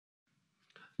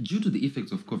Due to the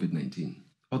effects of COVID-19,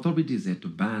 authorities had to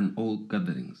ban all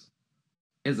gatherings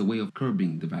as a way of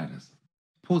curbing the virus,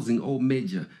 pausing all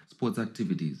major sports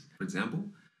activities. For example,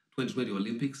 2020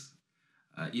 Olympics,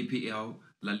 EPL,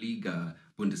 La Liga,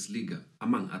 Bundesliga,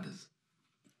 among others.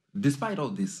 Despite all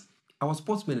this, our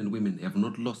sportsmen and women have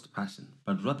not lost passion,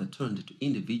 but rather turned to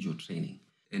individual training,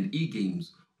 and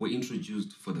e-games were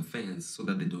introduced for the fans so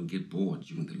that they don't get bored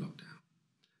during the lockdown.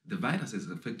 The virus has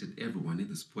affected everyone in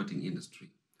the sporting industry,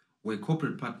 where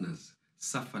corporate partners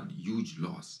suffered huge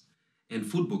loss, and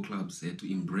football clubs had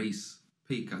to embrace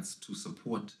pay cuts to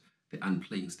support the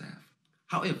unplaying staff.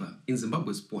 However, in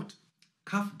Zimbabwe sport,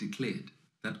 CAF declared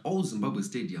that all Zimbabwe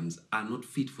stadiums are not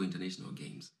fit for international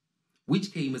games,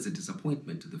 which came as a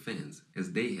disappointment to the fans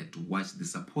as they had to watch the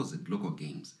supposed local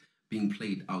games being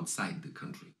played outside the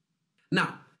country.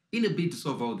 Now, in a bid to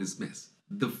solve all this mess,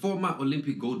 the former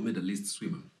Olympic gold medalist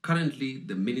swimmer, currently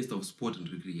the Minister of Sport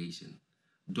and Recreation,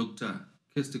 Dr.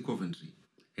 Kirsty Coventry,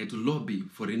 had to lobby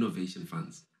for renovation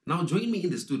funds. Now join me in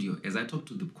the studio as I talk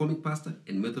to the comic pastor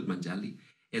and Method Mwanjali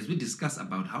as we discuss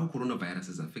about how coronavirus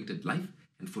has affected life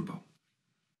and football.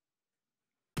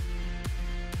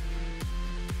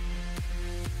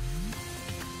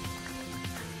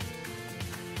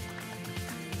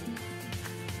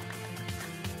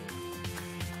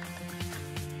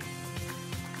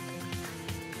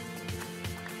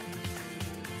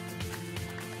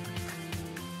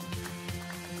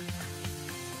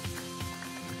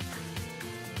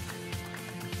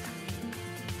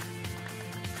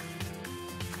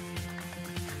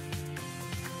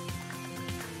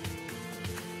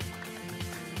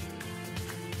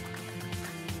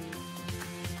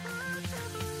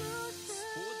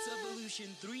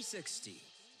 Evolution 360,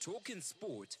 talking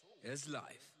sport as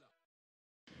life.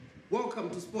 Welcome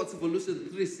to Sports Evolution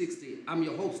 360. I'm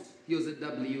your host,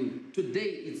 POZW. Today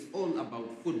it's all about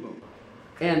football.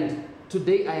 And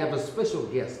today I have a special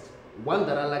guest, one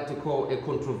that I like to call a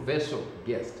controversial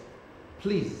guest.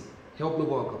 Please help me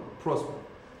welcome Prosper,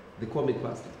 the comic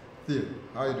pastor. Steve,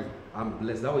 how are you doing? I'm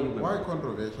blessed. How are you, man? Why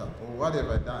controversial? Oh, what have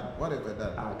I done? What have I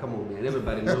done? Ah, come on, man.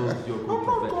 Everybody knows you're I'm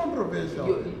not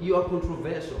controversial. You are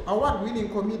controversial. Award-winning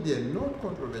comedian, not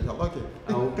controversial. Okay.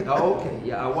 Okay.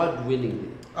 Yeah,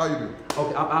 award-winning. How you doing?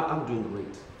 Okay, I'm doing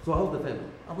great. So how's the family?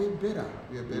 We're better.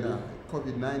 We're better.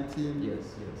 COVID-19. Yes.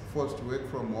 Forced to work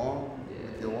from home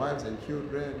with your wives and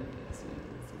children.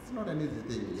 It's not an easy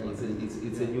thing.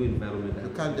 It's a new environment.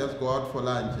 You can't just go out for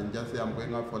lunch and just say, I'm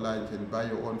going out for lunch and buy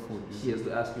your own food. She has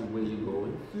to ask you where you're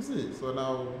going. You see, so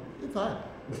now it's hard.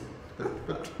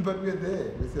 but we're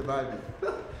there. We survived it.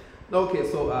 Okay,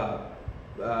 so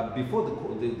before the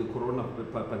corona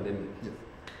pandemic, yes.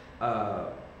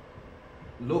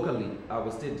 Locally, our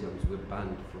stadiums were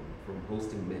banned from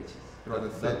hosting matches. That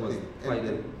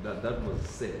was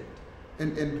said.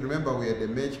 And remember, we had a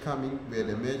match coming. We had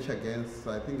a match against,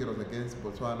 I think it was against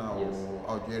Botswana or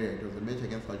Algeria. It was a match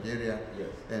against Algeria. Yes.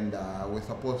 And we're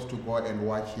supposed to go and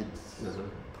watch it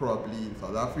probably in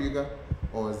South Africa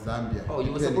or Zambia. Oh,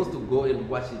 you were supposed to go and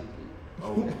watch it.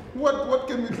 Oh. What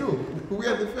can we do? We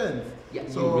are the fans. Yeah,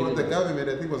 so really the government,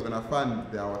 I think, was going to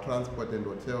fund our transport and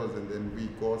hotels, and then we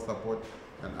go support.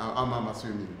 And I'm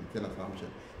assuming it's an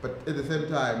assumption. But at the same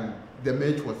time, the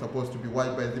match was supposed to be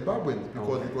watched by Zimbabweans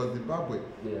because it was Zimbabwe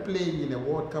playing in a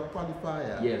World Cup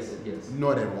qualifier. Yes.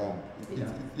 Not at home.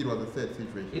 It was a sad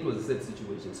situation. It was a sad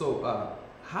situation. So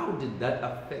how did that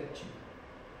affect you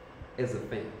as a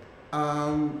fan?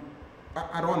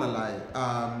 I don't want to lie.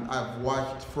 I've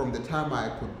watched, from the time I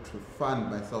could fund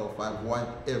myself, I've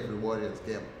watched every Warriors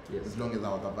game as long as I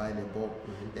was available.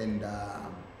 And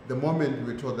the moment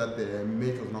we were told that the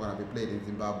match was not going to be played in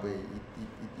Zimbabwe,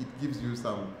 it gives you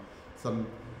some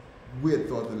weird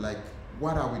thoughts like,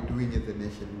 what are we doing as a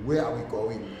nation? Where are we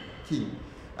going, King?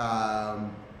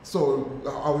 So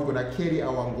are we going to carry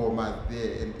our ngoma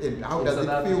there? And how does it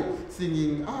feel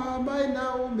singing, my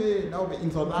Naomi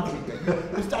in South Africa?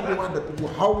 You start to wonder,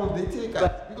 how will they take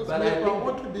us? Because we have our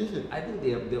own tradition. I think they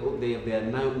have their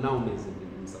Naomis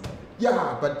in South Africa.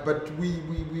 Yeah, but we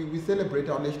celebrate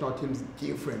our national teams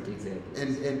differently.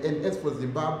 Exactly. And as for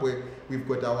Zimbabwe, we've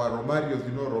got our Romarios,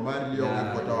 we've got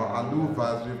our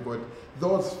Aluvas, we've got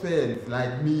those fans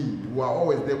like me who are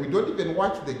always there. We don't even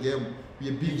watch the game.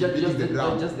 We're busy beating the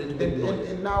drum.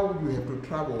 And now you have to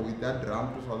travel with that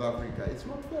drum to South Africa. It's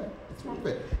not fair. It's not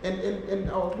fair. And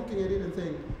I was looking at it and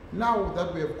saying, now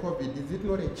that we have COVID, is it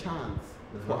not a chance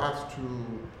for us to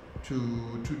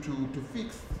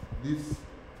fix this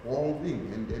whole thing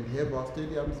and have our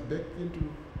stadiums back into...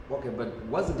 Okay, but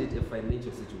wasn't it a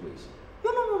financial situation?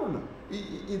 No. No.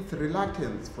 It's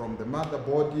reluctance from the mother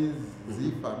bodies,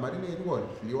 Zifa, Marina, it was,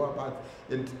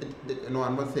 no,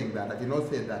 I'm not saying that. I did not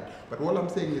say that. But what I'm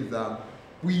saying is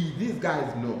these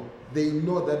guys know. They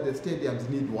know that the stadiums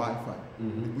need Wi-Fi.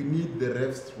 We need the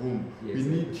refs room. Yes, we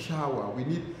need shower. We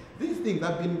need these things.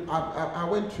 I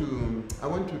went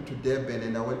to Durban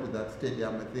and I went to that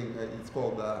stadium. I think it's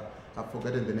called. I've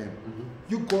forgotten the name.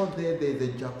 You go there. There's a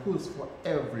jacuzzi for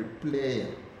every player.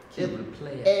 Every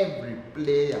player. Every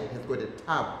player has got a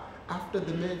tub. After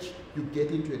the match, you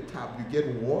get into a tub. You get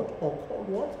hot or cold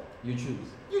water. You choose.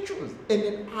 You choose. And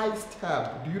an ice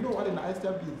tub. Do you know what an ice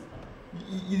tub is?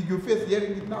 You first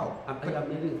hearing it now. I'm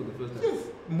hearing it for the first time. Yes,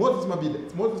 Moses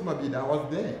Mabida. I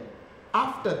was there.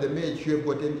 After the match, you have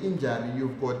got an injury.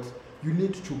 You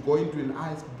need to go into an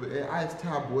ice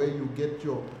tub where you get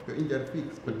your injury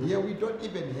fixed. But here we don't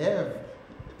even have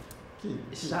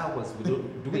showers. Do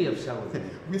we have showers?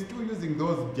 We're still using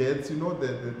those gates. You know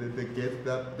the gates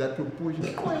that you push.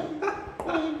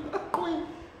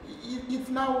 It's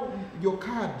now your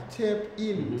card. Tap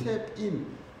in.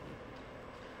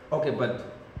 Okay,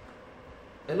 but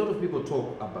a lot of people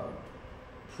talk about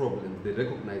problems, they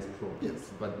recognize problems,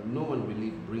 yes, but no one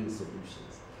really brings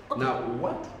solutions. Okay. Now,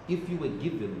 what if you were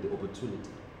given the opportunity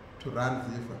to run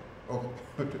FIFA?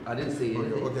 Okay. I didn't say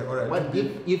anything. Okay, all right. What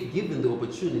if given the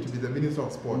opportunity to be the Minister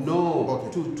of Sports? No,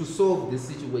 okay. to solve this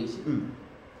situation.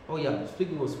 Oh yeah,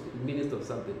 speaking of Minister of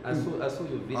something, I saw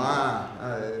your video.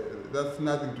 That's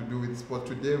nothing to do with sports.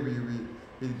 Today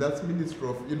that's Minister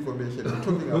of Information. We're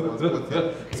talking about sports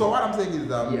here. So what I'm saying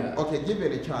is, okay,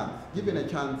 given a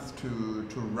chance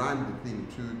to run the thing,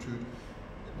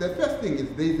 the first thing is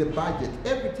there is a budget.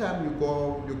 Every time you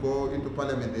go into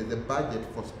Parliament, there's a budget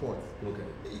for sports.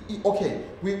 Okay,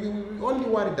 we only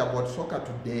worried about soccer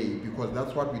today because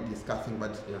that's what we're discussing.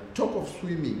 But talk of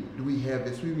swimming, do we have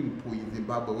a swimming pool in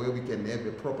Zimbabwe where we can have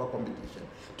a proper competition?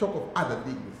 Talk of other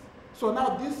things. So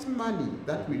now this money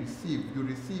that we receive, you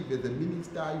receive as a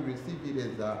minister, you receive it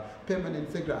as a permanent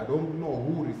secretary. I don't know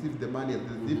who receives the money as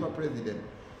the Zimbabwe president.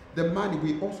 The money,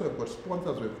 we also have got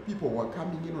sponsors where people who are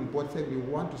coming in on board saying we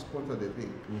want to sponsor the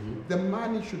thing. The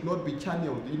money should not be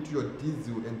channeled into your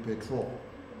diesel and petrol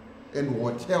and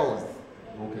hotels.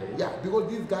 Yeah, because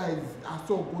these guys are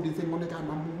so good in saying,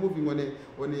 I'm moving on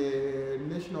a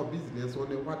national business,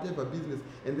 on a whatever business,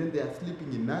 and then they are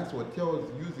sleeping in nice hotels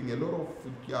using a lot of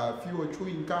fuel,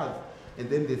 chewing cars, and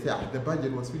then they say, the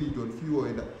budget was finished on fuel.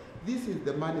 And this is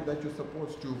the money that you're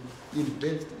supposed to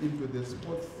invest into the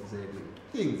sports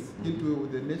things, into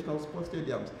the national sports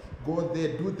stadiums. Go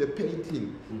there, do the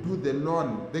painting, do the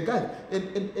lawn. The guys,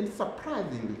 and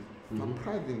surprisingly,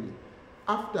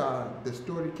 after the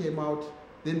story came out,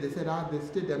 then they said, the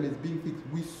stadium is being fixed.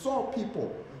 We saw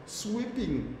people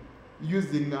sweeping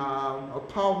using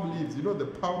palm leaves, you know, the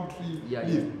palm tree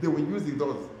leaves. They were using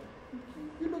those.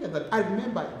 You look at that. I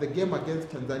remember the game against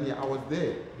Tanzania. I was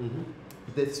there.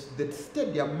 The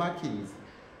stadium markings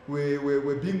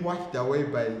were being washed away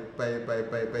by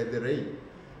the rain.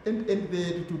 And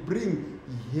they to bring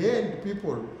hand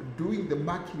people doing the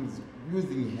markings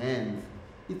using hands.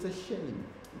 It's a shame.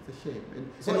 It's a shame.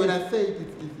 And when I say it,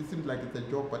 it seems like it's a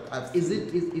joke, but I've seen is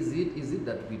it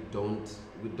that we don't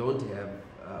have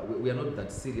we are not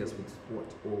that serious with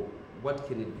sport, or what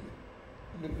can it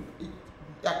be?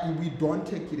 We don't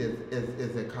take it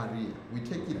as a career. We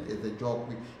take it as a job.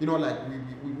 We all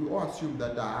assume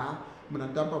that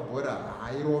Munandamba Bora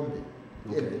Airombe.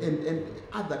 And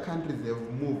other countries have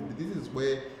moved. This is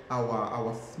where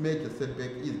our major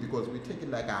setback is, because we take it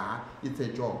like it's a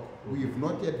job. We've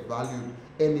not yet valued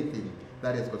anything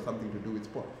that has got something to do with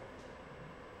sport.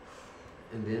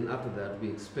 And then after that, we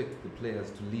expect the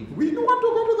players to leave. We don't want to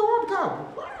go to the World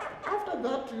Cup. After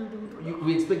that,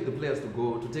 we expect the players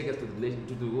to take us to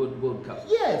the World Cup.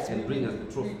 Yes, and bring us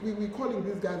the trophy. We're calling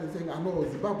these guys and saying, I know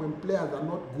Zimbabwean players are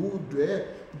not good.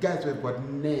 Guys have got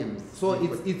names. So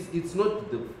it's not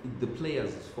the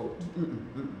players' fault.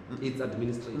 It's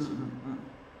administration.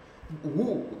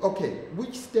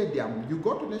 Which stadium? You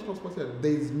go to National Sports Stadium,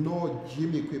 there is no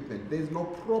gym equipment. There is no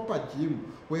proper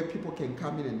gym where people can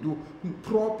come in and do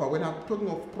proper. When I'm talking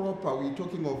of proper, we're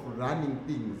talking of running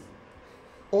things.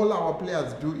 All our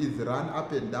players do is run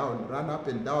up and down,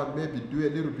 maybe do a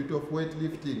little bit of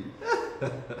weightlifting.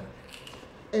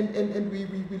 and we're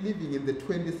living in the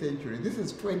 20th century. This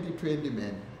is 2020,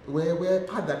 man, where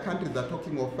other countries are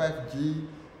talking of 5G.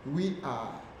 We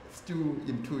are still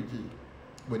in 2G.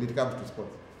 When it comes to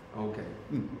sports. Okay.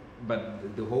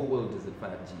 But the whole world is at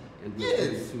 5G and we're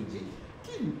yes. 2G.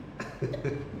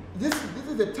 This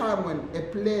is a time when a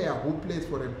player who plays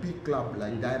for a big club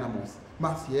like Dynamos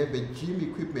must have a gym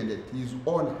equipment at his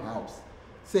own house.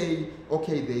 say,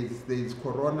 okay, there's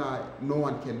corona, no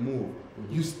one can move,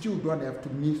 you still don't have to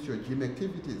miss your gym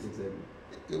activities.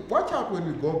 Exactly. Watch out when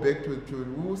we go back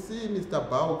to we'll see Mr.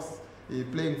 Baux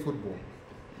playing football.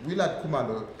 Willard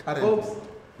Kumalo currently. Folks,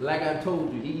 like I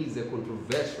told you, he is a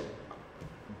controversial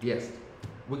guest.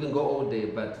 We can go all day,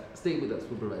 but stay with us.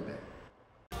 We'll be right back.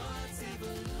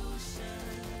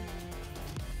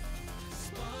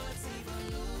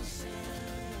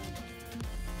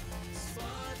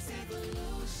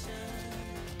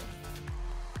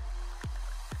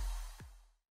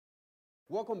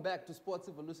 Welcome back to Sports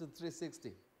Evolution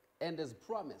 360. And as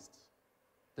promised,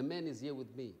 the man is here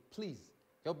with me. Please,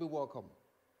 help me welcome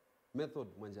Method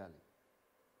Mwanjali.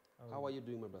 How are you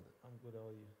doing, my brother? I'm good, how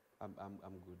are you?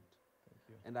 I'm good. Thank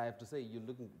you. And I have to say, you're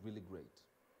looking really great.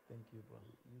 Thank you, bro.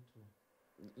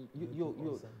 You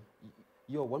too.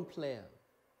 You're one player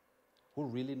who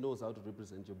really knows how to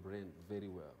represent your brand very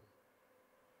well.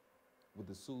 With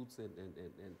the suits and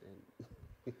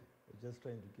We're just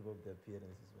trying to keep up the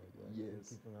appearances, my bro. Yes.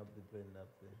 Keeping up the brand up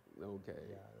there. Okay.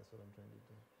 Yeah, that's what I'm trying to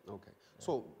do. Okay. Yeah.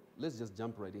 So let's just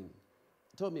jump right in.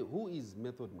 Tell me, who is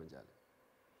Method Mwanjali?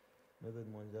 Method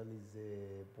Mwanjali is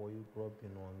a boy who grew up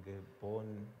in Wange,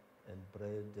 born and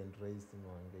bred and raised in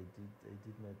Wange. I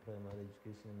did my primary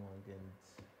education in Wange and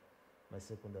my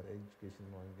secondary education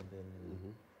in Wange. And then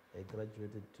I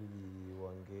graduated to the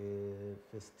Wange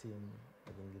first team.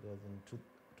 I think it was in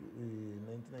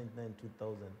 1999,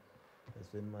 2000.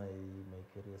 That's when my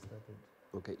career started.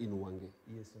 Okay, in Wange?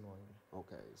 Yes, in Wange.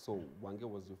 Okay, so Wange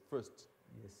was your first?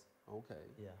 Yes. Okay.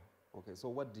 Yeah. Okay, so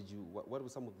what were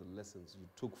some of the lessons you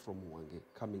took from Wange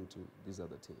coming to these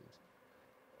other teams?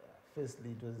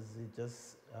 Firstly, it was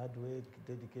just hard work,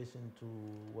 dedication to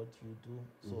what you do.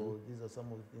 So these are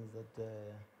some of the things that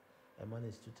I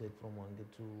managed to take from Wange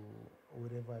to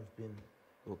wherever I've been.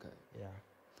 Okay. Yeah.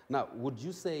 Now, would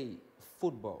you say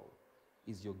football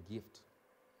is your gift?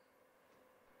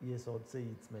 Yes, I would say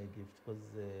it's my gift because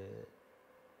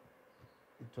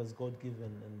it was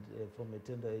God-given, and from a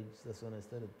tender age, that's when I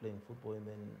started playing football, and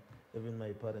then even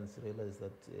my parents realized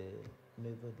that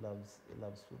Method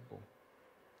loves football.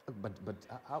 But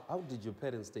how did your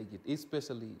parents take it,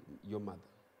 especially your mother?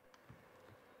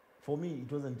 For me,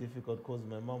 it wasn't difficult because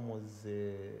my mom was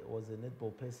a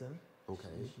netball person. Okay.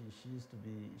 She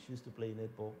used to play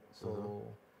netball, so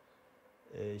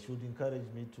she would encourage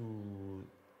me to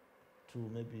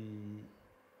maybe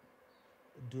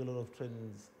do a lot of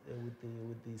trainings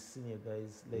with the senior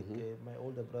guys. Like my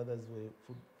older brothers were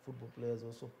football players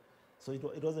also, so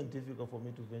it wasn't difficult for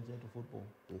me to venture into football.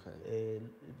 Okay.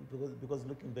 Because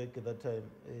looking back at that time,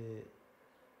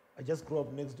 I just grew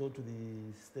up next door to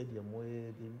the stadium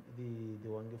where the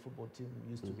Wange football team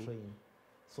used to train.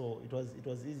 So it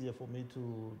was easier for me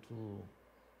to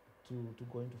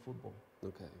go into football.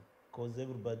 Okay. Because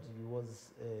everybody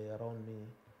was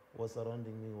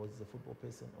surrounding me was a football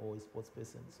person or a sports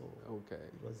person. So okay,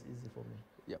 it was easy for me.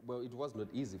 Yeah. Well, it was not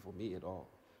easy for me at all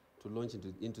to launch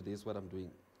into this. What I'm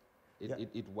doing,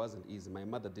 it wasn't easy. My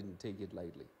mother didn't take it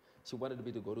lightly. She wanted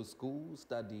me to go to school,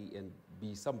 study, and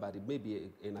be somebody,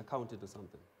 maybe an accountant or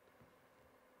something.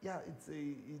 Yeah,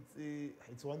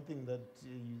 it's one thing that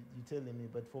you're telling me,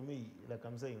 but for me, like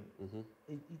I'm saying,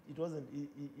 it wasn't.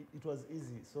 It was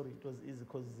easy. Sorry, it was easy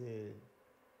because,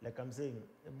 like I'm saying,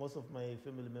 most of my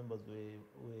family members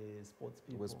were sports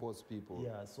people. Were sports people.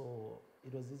 Yeah, so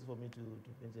it was easy for me to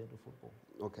venture into football.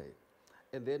 Okay,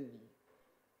 and then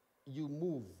you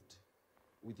moved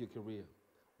with your career.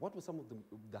 What were some of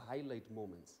the highlight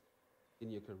moments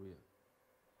in your career?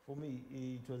 For me,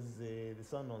 it was the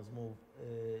Sundowns move.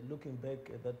 Looking back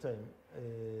at that time,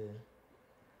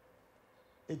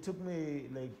 it took me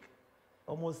like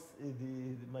almost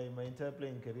my entire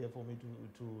playing career for me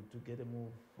to get a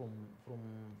move from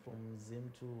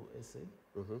Zim to SA.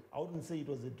 I wouldn't say it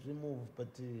was a dream move,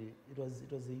 but it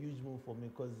was a huge move for me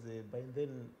because by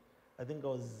then I think I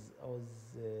was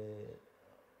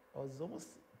almost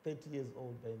 30 years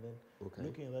old by then. Okay.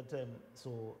 Looking at that time,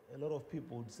 so a lot of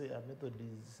people would say our method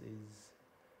is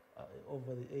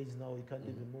over the age now. He can't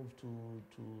even move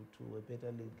to a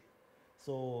better league.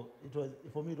 So it was,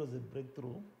 for me, it was a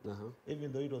breakthrough.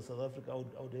 Even though it was South Africa, I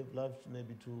would have loved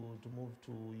maybe to move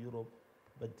to Europe,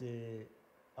 but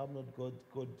I'm not God.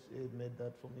 God made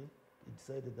that for me. He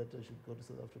decided that I should go to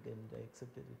South Africa, and I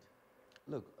accepted it.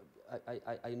 Look,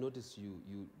 I notice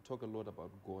you talk a lot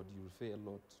about God. You refer a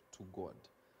lot to God.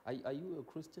 Are you a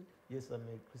Christian? Yes, I'm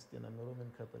a Christian. I'm a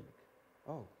Roman Catholic.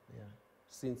 Oh. Yeah.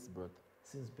 Since birth?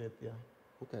 Since birth, yeah.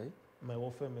 Okay. My whole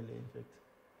family, in fact,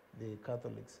 the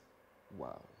Catholics.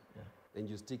 Wow. Yeah. And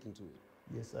you're sticking to it?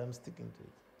 Yes, I'm sticking to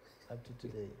it up to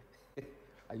today.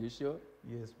 Are you sure?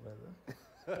 Yes, brother.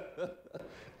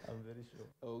 I'm very sure.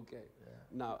 Okay. Yeah.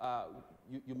 Now,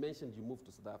 you mentioned you moved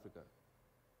to South Africa.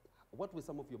 What were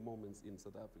some of your moments in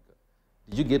South Africa?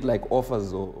 Did you get like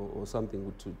offers or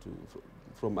something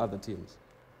from other teams?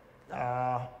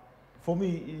 For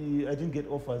me, I didn't get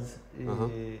offers Uh-huh.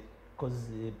 because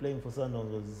playing for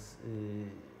Sundowns was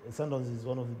Sundowns is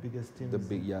one of the biggest teams. The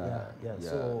big, yeah.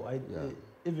 So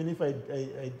even if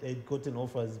I'd gotten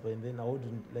offers by then, I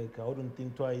wouldn't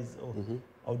think twice, or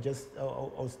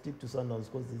I'll stick to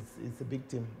Sundowns because it's a big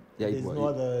team. Yeah, There's no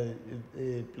other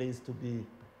place to be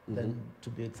than to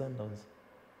be at Sundowns.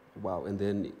 Wow, and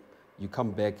then you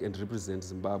come back and represent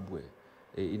Zimbabwe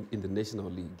in the national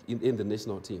league, in the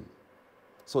national team.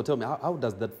 So tell me, how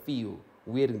does that feel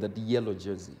wearing that yellow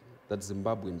jersey, that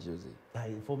Zimbabwean jersey?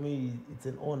 For me, it's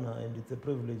an honor and it's a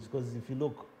privilege because if you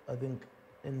look, I think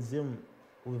in Zim,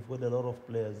 we've got a lot of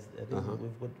players. I think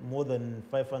we've got more than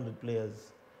 500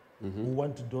 players who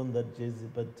want to don that jersey,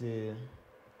 but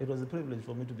it was a privilege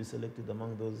for me to be selected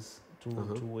among those to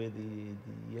wear the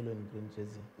yellow and green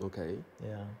jersey. Okay.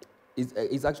 Yeah.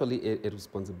 It's actually a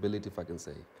responsibility, if I can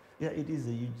say. Yeah, it is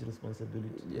a huge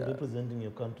responsibility. Yeah. Representing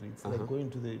your country. It's like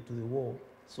going to the war.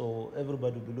 So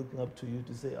everybody will be looking up to you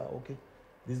to say, okay,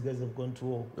 these guys have gone to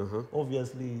war.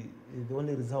 Obviously, the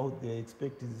only result they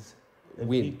expect is a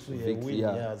victory, a win.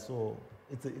 Yeah. So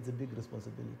it's a big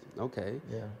responsibility. Okay.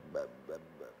 Yeah.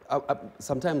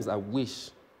 Sometimes I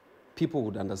wish people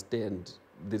would understand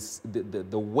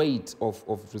the weight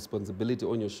of responsibility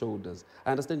on your shoulders.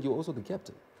 I understand you're also the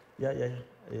captain. Yeah.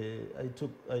 I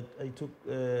took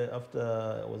after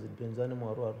I was in Penzani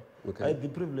Mwaruaru. Okay. I had the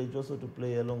privilege also to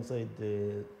play alongside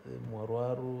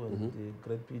Mwaruaru and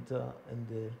Great Peter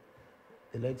and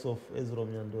the likes of Ezra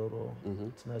Mnyandoro,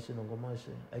 Tinashe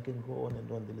Nongomashe. I can go on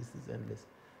and on. The list is endless.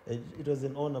 It was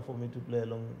an honor for me to play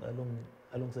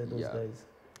alongside those guys.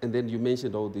 And then you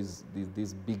mentioned all these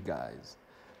big guys.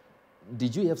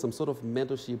 Did you have some sort of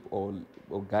mentorship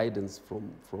or guidance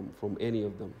from any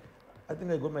of them? I think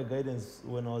I got my guidance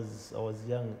when I was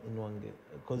young in Wange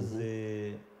because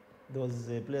there was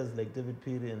players like David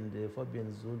Piri and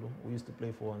Fabian Zulu who used to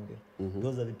play for Wange.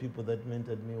 Those are the people that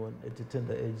mentored me at a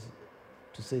tender age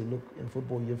to say, look, in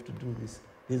football you have to do this.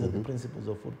 These are the principles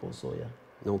of football. So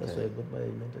that's where I got my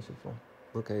mentorship from.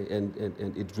 Okay, and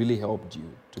it really helped you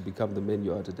to become the man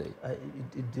you are today.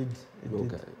 It did. It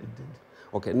did.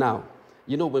 Okay, now,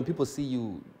 you know, when people see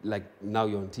you, like now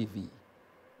you're on TV,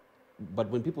 but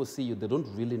when people see you, they don't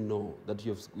really know that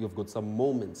you've got some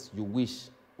moments you wish,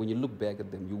 when you look back at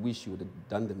them, you wish you would have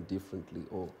done them differently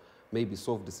or maybe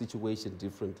solved the situation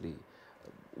differently.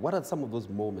 What are some of those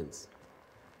moments?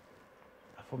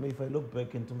 For me, if I look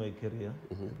back into my career,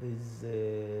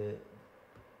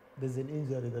 there's an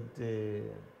injury that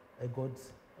I got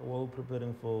while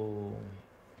preparing for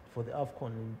the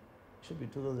AFCON. It should be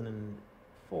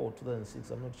 2004,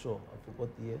 2006, I'm not sure. I forgot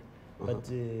the year. But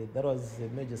that was a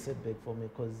major setback for me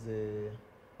because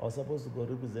I was supposed to go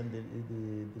represent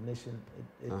the nation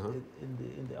in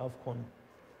the AFCON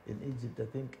in Egypt, I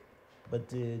think. But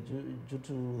due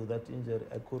to that injury,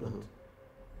 I couldn't.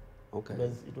 Okay.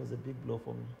 It was a big blow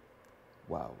for me.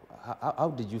 Wow. How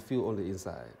did you feel on the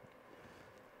inside?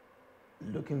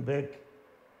 Looking back,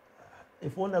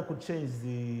 if only I could change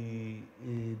the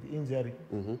injury,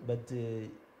 but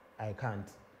I can't.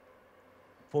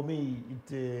 For me,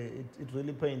 it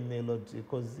really pained me a lot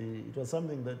because it was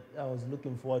something that I was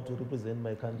looking forward to represent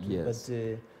my country. Yes.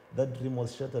 But that dream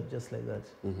was shattered just like that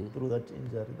through that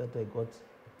injury that I got.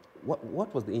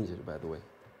 What was the injury, by the way?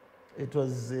 It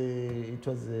was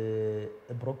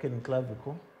a broken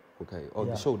clavicle. Okay, on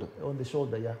the shoulder? On the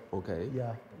shoulder, yeah. Okay.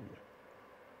 Yeah.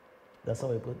 That's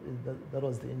how I got it. That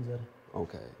was the injury.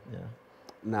 Okay. Yeah.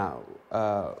 Now,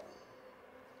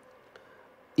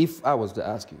 if I was to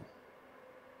ask you,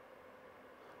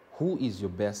 who is your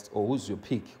best or who's your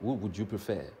pick? Who would you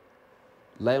prefer?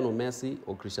 Lionel Messi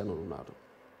or Cristiano Ronaldo?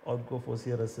 I'd go for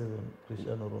CR7,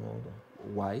 Cristiano Ronaldo.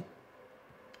 Why?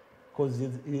 Because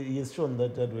he has shown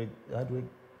that hard work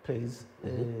pays,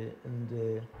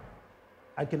 and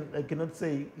I cannot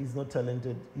say he's not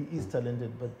talented. He is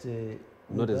talented, but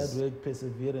with hard work,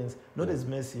 perseverance, not as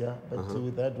Messi, but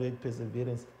with hard work,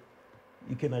 perseverance,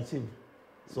 you can achieve.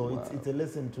 So it's a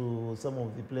lesson to some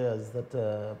of the players that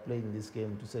are playing this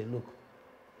game to say, look,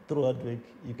 through hard work,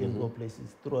 you can go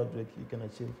places. Through hard work, you can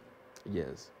achieve.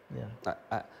 Yes.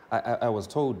 Yeah. I was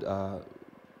told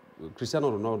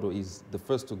Cristiano Ronaldo is the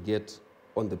first to get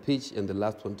on the pitch and the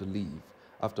last one to leave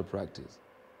after practice.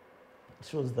 It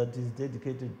shows that he's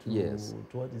dedicated to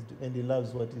what he's doing, and he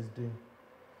loves what he's doing.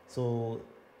 So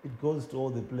it goes to all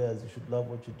the players, you should love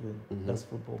what you're doing. That's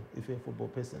football, if you're a football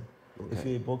person. If Okay.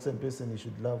 you're a boxing person, you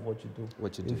should love what you do.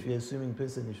 What you do. If you're a swimming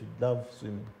person, you should love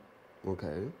swimming.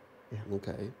 Okay. Yeah.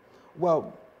 Okay.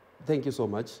 Well, thank you so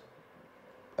much.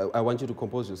 I want you to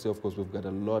compose yourself because we've got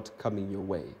a lot coming your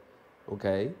way.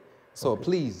 Okay? So Okay.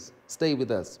 please stay with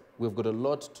us. We've got a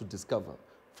lot to discover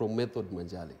from Method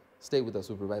Mwanjali. Stay with us.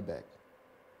 We'll be right back.